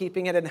perfectly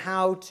keeping it and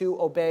how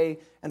to obey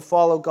and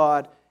follow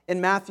God.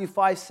 In Matthew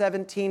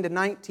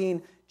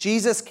 5:17-19,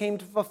 Jesus came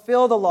to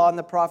fulfill the law and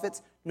the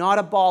prophets, not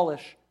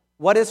abolish.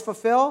 What is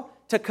fulfill?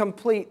 To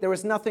complete. There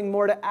was nothing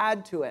more to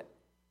add to it.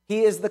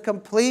 He is the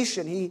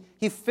completion.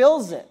 He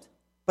fills it,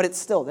 but it's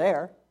still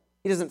there.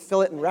 He doesn't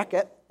fill it and wreck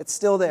it. It's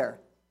still there.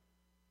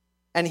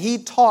 And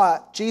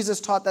Jesus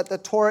taught that the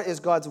Torah is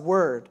God's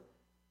word.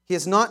 He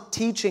is not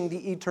teaching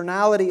the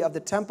eternality of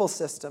the temple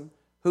system,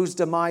 whose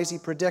demise He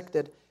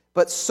predicted.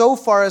 But so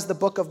far as the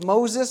book of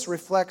Moses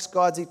reflects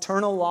God's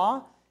eternal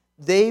law,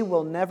 they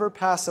will never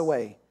pass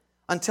away.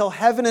 Until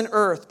heaven and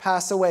earth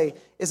pass away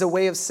is a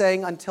way of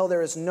saying until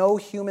there is no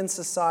human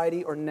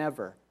society or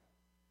never.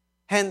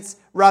 Hence,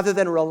 rather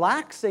than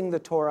relaxing the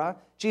Torah,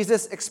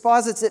 Jesus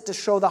exposits it to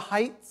show the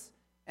heights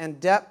and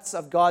depths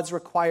of God's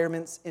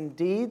requirements in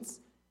deeds,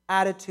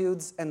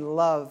 attitudes, and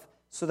love,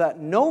 so that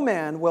no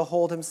man will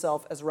hold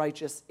himself as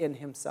righteous in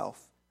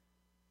himself.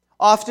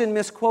 Often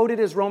misquoted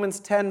is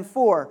Romans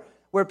 10:4,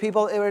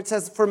 where it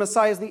says, for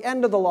Messiah is the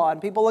end of the law.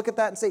 And people look at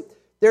that and say,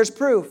 there's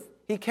proof.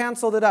 He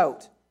canceled it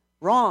out.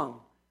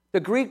 Wrong. The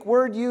Greek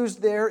word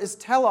used there is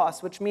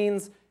telos, which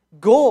means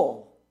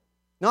goal,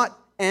 not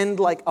end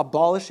like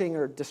abolishing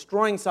or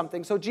destroying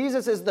something. So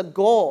Jesus is the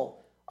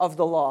goal of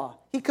the law.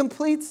 He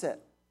completes it.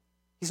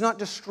 He's not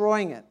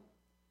destroying it.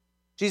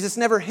 Jesus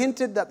never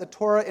hinted that the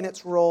Torah in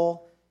its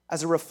role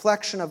as a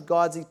reflection of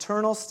God's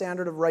eternal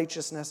standard of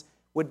righteousness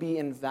would be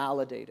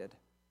invalidated.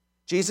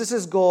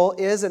 Jesus' goal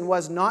is and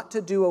was not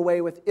to do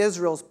away with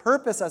Israel's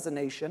purpose as a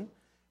nation,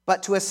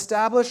 but to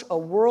establish a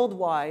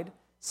worldwide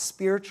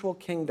spiritual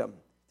kingdom.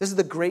 This is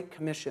the Great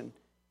Commission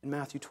in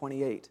Matthew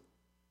 28.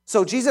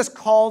 So Jesus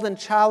called and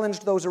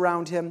challenged those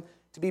around Him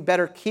to be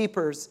better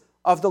keepers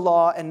of the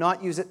law and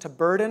not use it to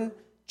burden,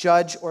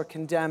 judge, or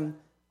condemn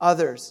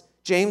others.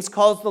 James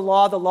calls the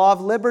law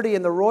of liberty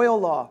and the royal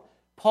law.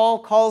 Paul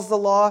calls the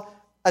law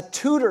a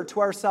tutor to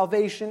our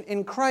salvation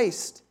in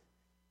Christ.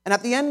 And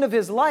at the end of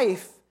his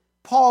life,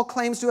 Paul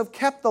claims to have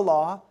kept the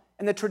law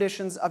and the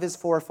traditions of his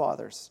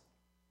forefathers.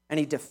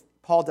 And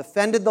Paul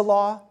defended the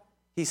law.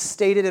 He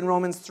stated in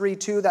Romans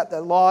 3:2 that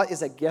the law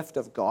is a gift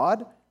of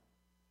God.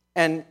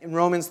 And in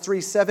Romans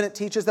 3:7 it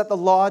teaches that the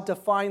law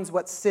defines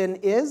what sin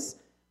is,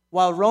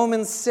 while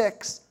Romans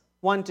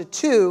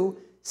 6:1-2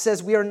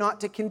 says we are not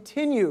to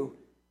continue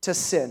to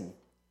sin.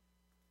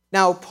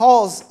 Now,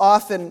 Paul's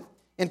often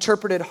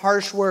interpreted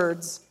harsh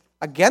words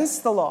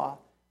against the law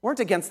weren't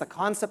against the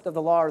concept of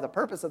the law or the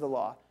purpose of the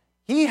law.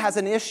 He has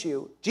an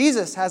issue.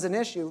 Jesus has an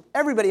issue.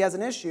 Everybody has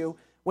an issue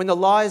when the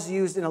law is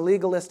used in a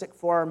legalistic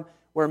form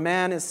where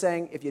man is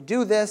saying, if you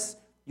do this,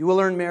 you will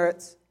earn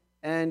merits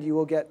and you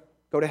will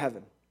go to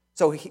heaven.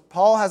 So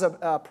Paul has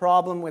a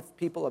problem with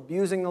people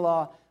abusing the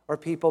law or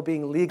people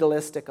being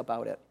legalistic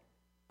about it.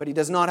 But he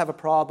does not have a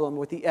problem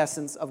with the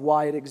essence of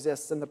why it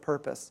exists and the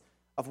purpose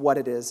of what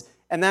it is.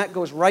 And that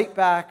goes right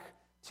back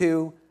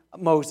to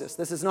Moses.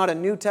 This is not a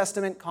New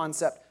Testament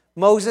concept.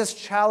 Moses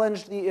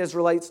challenged the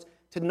Israelites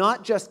to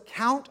not just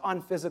count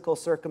on physical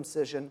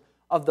circumcision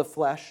of the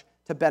flesh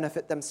to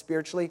benefit them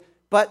spiritually,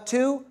 but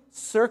to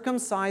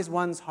circumcise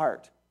one's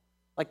heart.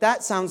 Like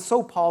that sounds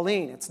so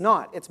Pauline. It's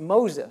not. It's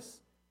Moses.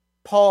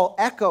 Paul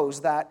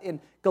echoes that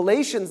in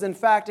Galatians. In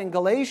fact, in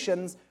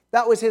Galatians,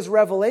 that was his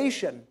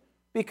revelation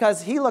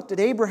because he looked at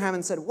Abraham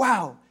and said,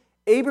 wow,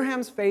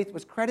 Abraham's faith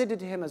was credited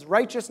to him as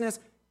righteousness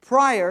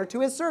prior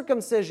to his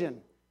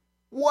circumcision.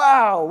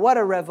 Wow, what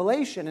a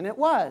revelation, and it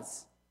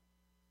was.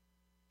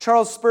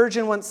 Charles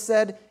Spurgeon once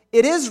said,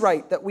 it is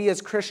right that we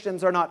as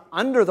Christians are not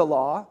under the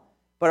law,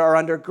 but are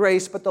under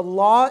grace, but the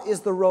law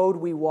is the road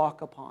we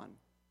walk upon.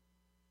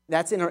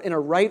 That's in a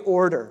right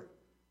order.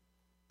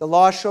 The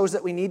law shows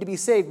that we need to be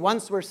saved.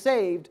 Once we're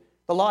saved,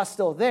 the law is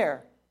still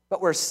there, but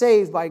we're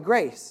saved by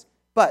grace.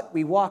 But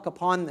we walk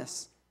upon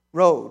this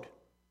road.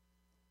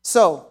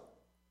 So,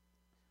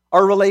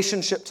 our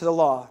relationship to the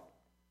law.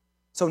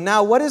 So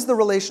now, what is the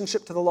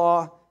relationship to the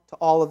law to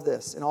all of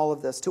this, and all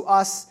of this, to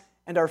us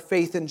and our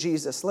faith in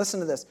Jesus? Listen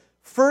to this.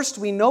 First,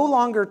 we no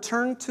longer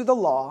turn to the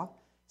law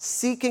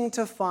seeking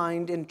to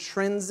find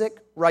intrinsic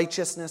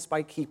righteousness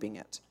by keeping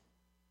it.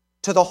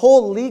 To the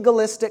whole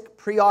legalistic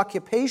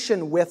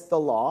preoccupation with the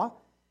law,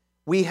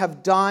 we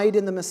have died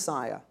in the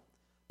Messiah.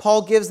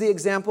 Paul gives the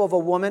example of a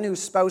woman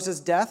whose spouse's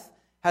death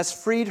has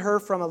freed her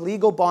from a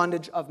legal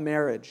bondage of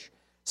marriage.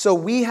 So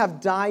we have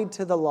died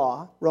to the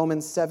law,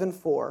 Romans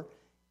 7:4,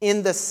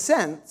 in the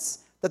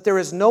sense that there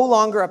is no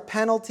longer a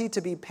penalty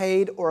to be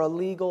paid or a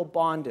legal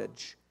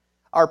bondage.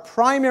 Our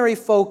primary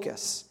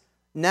focus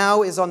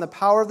now is on the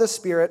power of the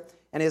Spirit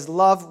and His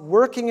love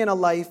working in a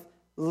life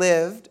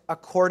lived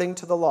according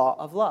to the law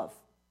of love.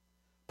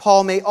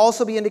 Paul may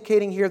also be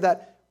indicating here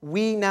that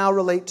we now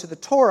relate to the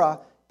Torah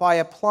by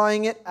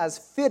applying it as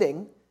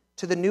fitting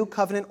to the new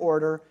covenant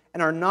order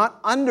and are not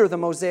under the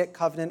Mosaic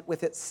covenant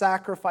with its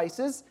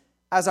sacrifices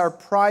as our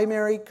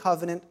primary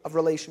covenant of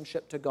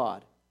relationship to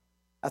God.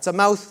 That's a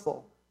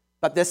mouthful,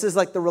 but this is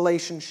like the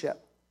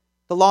relationship.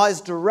 The law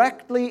is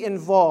directly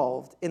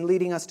involved in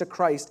leading us to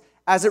Christ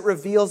as it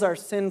reveals our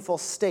sinful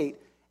state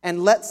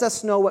and lets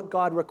us know what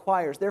God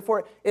requires.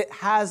 Therefore, it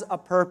has a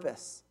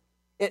purpose.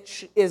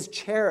 It is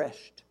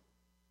cherished.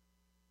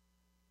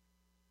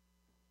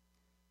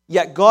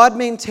 Yet God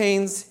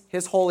maintains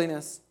His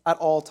holiness at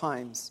all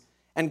times.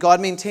 And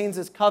God maintains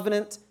His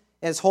covenant,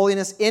 His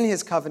holiness in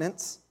His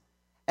covenants.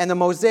 And the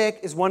Mosaic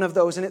is one of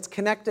those, and it's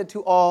connected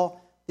to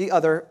all the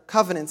other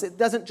covenants. It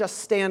doesn't just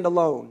stand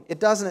alone.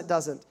 It doesn't.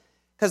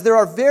 Because there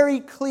are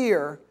very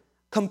clear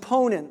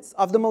components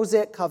of the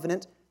Mosaic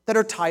covenant that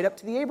are tied up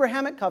to the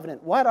Abrahamic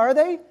covenant. What are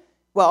they?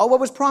 Well, what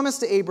was promised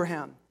to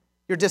Abraham?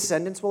 Your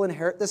descendants will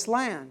inherit this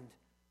land.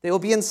 They will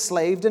be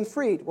enslaved and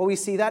freed. Well, we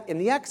see that in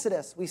the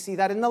Exodus. We see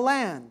that in the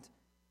land.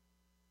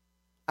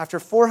 After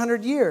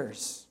 400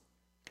 years.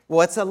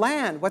 What's a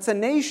land? What's a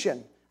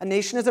nation? A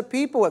nation is a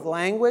people with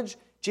language,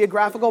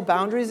 geographical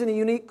boundaries, and a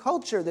unique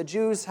culture. The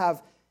Jews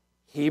have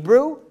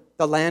Hebrew,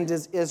 the land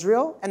is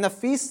Israel, and the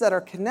feasts that are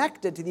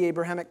connected to the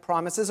Abrahamic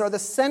promises are the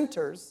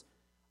centers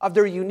of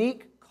their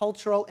unique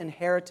cultural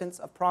inheritance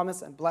of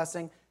promise and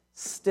blessing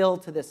still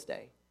to this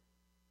day.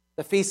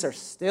 The feasts are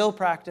still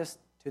practiced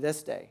to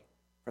this day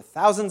for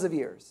thousands of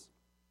years.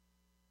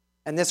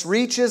 And this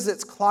reaches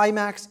its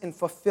climax in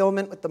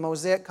fulfillment with the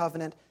Mosaic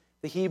covenant.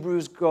 The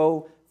Hebrews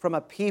go from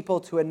a people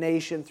to a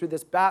nation through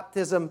this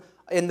baptism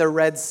in the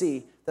Red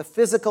Sea, the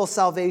physical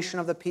salvation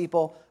of the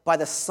people by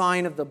the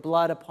sign of the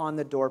blood upon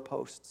the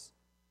doorposts.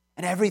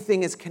 And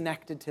everything is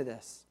connected to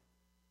this.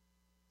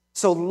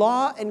 So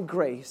law and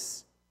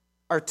grace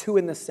are two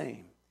in the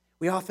same.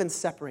 We often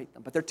separate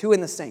them, but they're two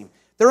in the same.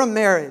 They're a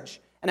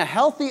marriage, and a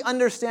healthy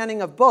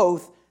understanding of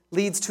both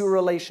leads to a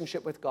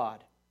relationship with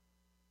God.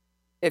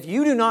 If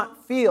you do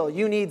not feel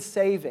you need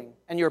saving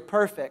and you're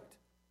perfect,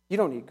 you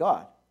don't need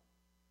God.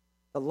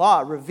 The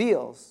law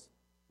reveals,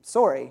 I'm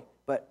sorry,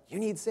 but you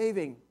need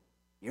saving.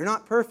 You're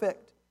not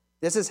perfect.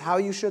 This is how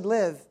you should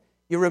live.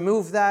 You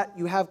remove that,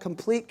 you have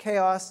complete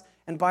chaos,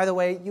 and by the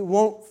way, you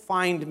won't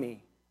find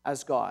me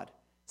as God.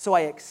 So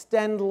I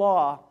extend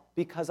law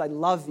because I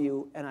love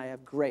you and I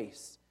have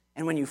grace.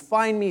 And when you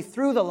find me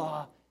through the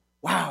law,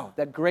 wow,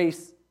 that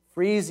grace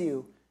frees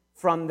you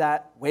from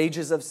that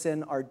wages of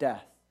sin are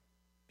death,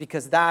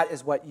 because that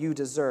is what you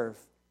deserve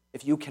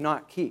if you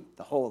cannot keep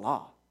the whole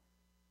law.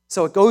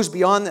 So it goes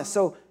beyond this.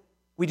 So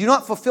we do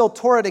not fulfill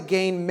Torah to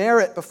gain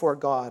merit before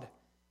God,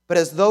 but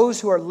as those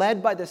who are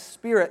led by the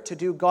Spirit to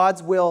do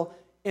God's will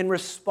in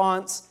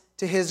response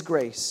to His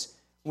grace.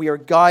 We are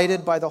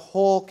guided by the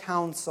whole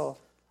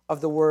counsel of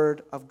the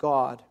Word of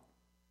God.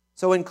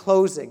 So in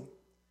closing,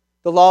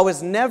 the law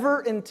was never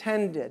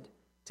intended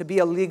to be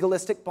a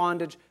legalistic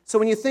bondage. So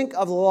when you think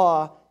of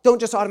law, don't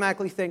just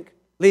automatically think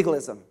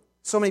legalism.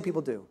 So many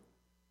people do.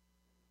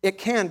 It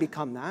can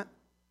become that,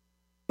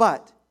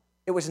 but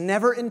it was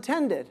never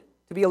intended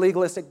to be a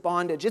legalistic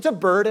bondage. It's a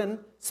burden,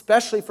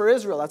 especially for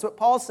Israel. That's what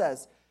Paul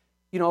says.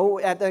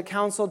 At the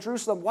Council of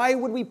Jerusalem, why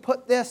would we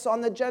put this on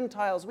the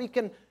Gentiles?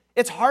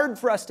 It's hard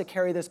for us to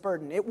carry this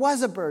burden. It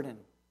was a burden.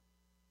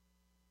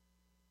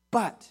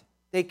 But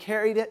they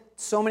carried it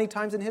so many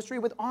times in history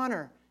with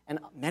honor, and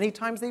many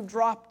times they've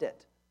dropped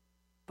it.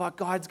 But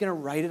God's going to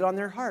write it on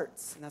their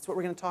hearts, and that's what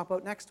we're going to talk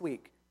about next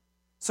week.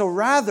 So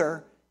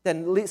rather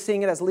than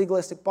seeing it as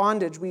legalistic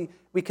bondage, we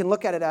can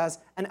look at it as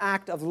an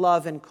act of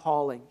love and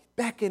calling,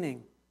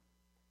 beckoning.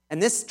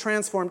 And this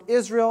transformed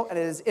Israel, and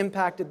it has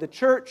impacted the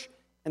church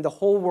and the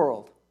whole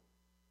world.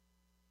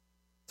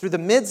 Through the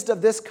midst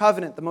of this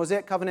covenant, the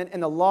Mosaic covenant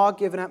and the law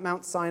given at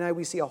Mount Sinai,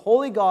 we see a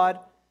holy God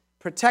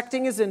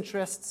protecting His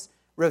interests,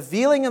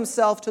 revealing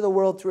Himself to the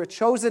world through a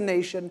chosen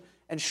nation,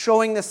 and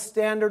showing the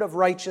standard of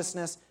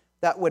righteousness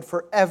that would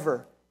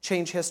forever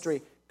change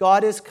history.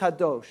 God is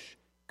kadosh.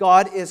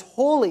 God is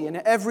holy in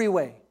every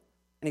way.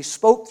 And He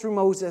spoke through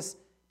Moses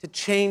to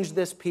change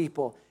this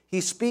people.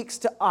 He speaks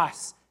to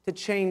us to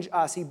change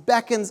us. He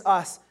beckons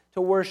us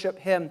to worship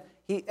Him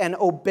and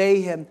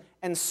obey Him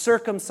and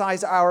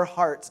circumcise our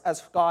hearts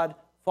as God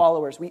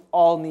followers. We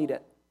all need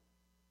it.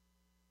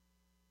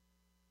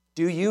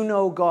 Do you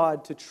know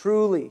God to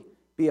truly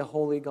be a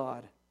holy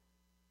God?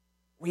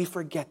 We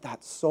forget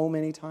that so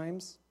many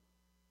times.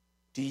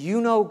 Do you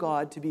know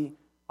God to be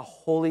a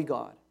holy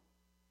God?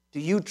 Do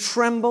you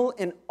tremble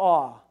in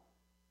awe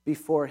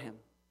before Him?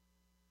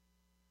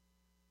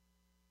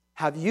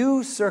 Have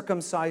you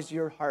circumcised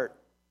your heart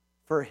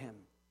for Him?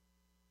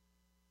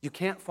 You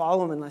can't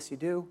follow Him unless you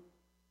do.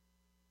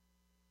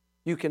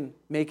 You can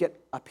make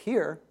it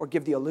appear or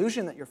give the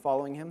illusion that you're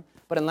following Him,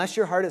 but unless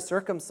your heart is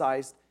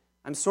circumcised,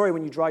 I'm sorry,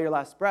 when you draw your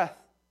last breath,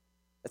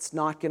 it's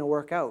not going to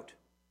work out.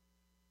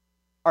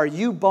 Are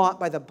you bought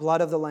by the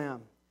blood of the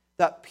Lamb?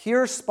 That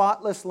pure,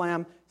 spotless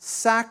Lamb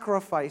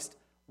sacrificed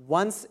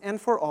once and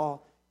for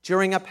all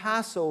during a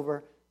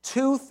Passover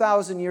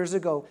 2,000 years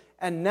ago.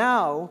 And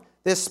now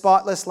this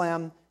spotless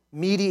Lamb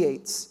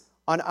mediates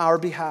on our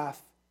behalf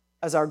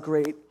as our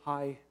great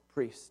high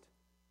priest.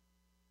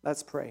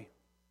 Let's pray.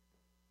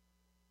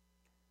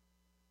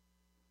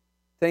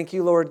 Thank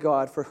you, Lord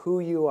God, for who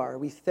you are.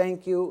 We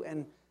thank you,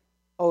 and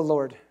oh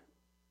Lord,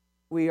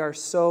 we are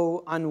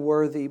so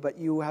unworthy, but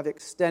you have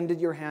extended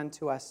your hand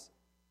to us.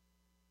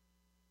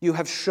 You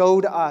have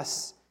showed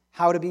us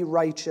how to be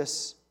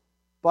righteous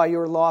by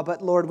your law,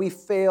 but Lord, we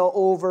fail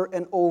over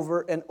and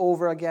over and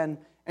over again.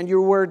 And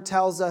your word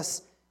tells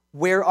us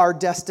where our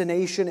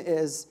destination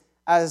is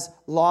as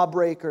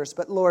lawbreakers.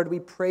 But Lord, we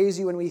praise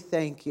you and we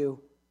thank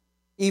you.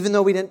 Even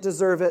though we didn't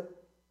deserve it,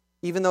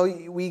 even though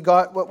we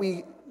got what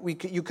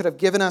you could have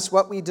given us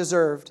what we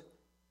deserved,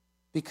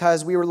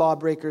 because we were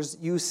lawbreakers,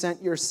 you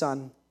sent your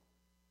Son,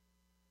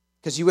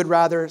 because you would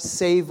rather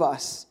save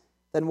us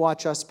than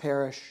watch us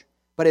perish.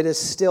 But it is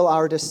still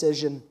our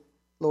decision,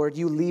 Lord.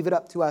 You leave it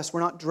up to us. We're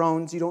not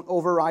drones. You don't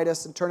override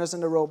us and turn us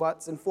into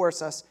robots and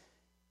force us.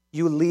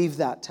 You leave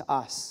that to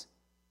us.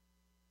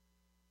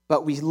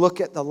 But we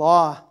look at the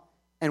law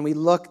and we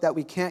look that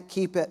we can't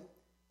keep it.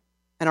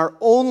 And our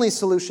only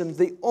solution,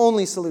 the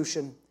only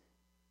solution,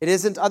 it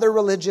isn't other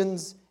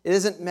religions, it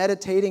isn't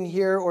meditating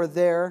here or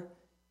there,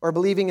 or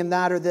believing in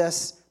that or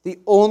this. The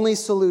only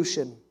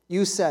solution,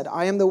 you said,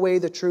 I am the way,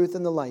 the truth,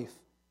 and the life.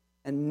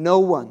 And no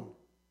one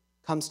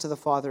comes to the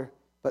Father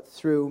but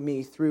through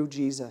me, through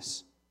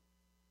Jesus.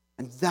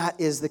 And that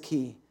is the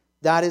key.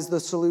 That is the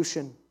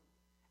solution.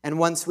 And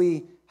once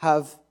we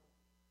have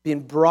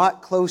been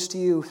brought close to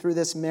you through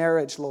this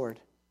marriage, Lord,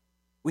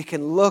 we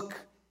can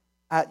look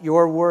at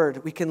your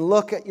word. We can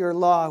look at your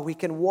law. We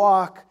can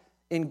walk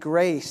in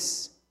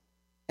grace.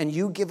 And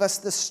you give us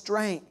the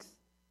strength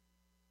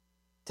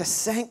to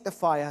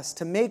sanctify us,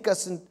 to make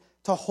us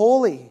to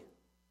holy,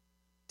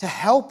 to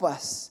help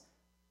us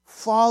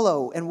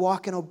follow and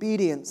walk in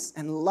obedience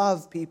and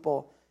love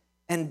people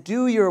and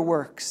do your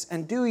works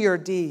and do your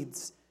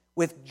deeds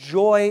with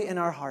joy in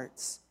our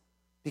hearts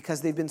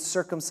because they've been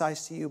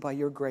circumcised to you by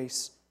your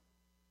grace.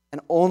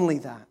 And only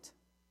that.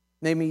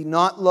 May we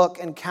not look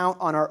and count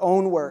on our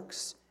own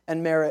works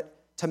and merit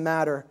to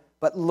matter,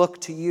 but look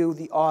to you,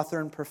 the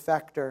author and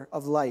perfecter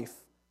of life.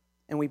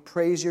 And we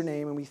praise your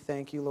name and we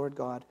thank you, Lord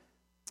God.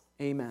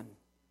 Amen.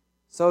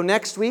 So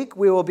next week,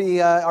 we will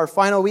be our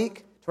final week.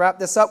 To wrap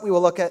this up, we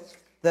will look at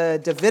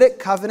the Davidic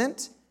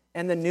covenant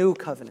and the new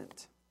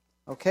covenant.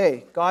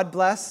 Okay, God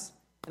bless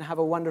and have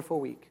a wonderful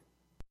week.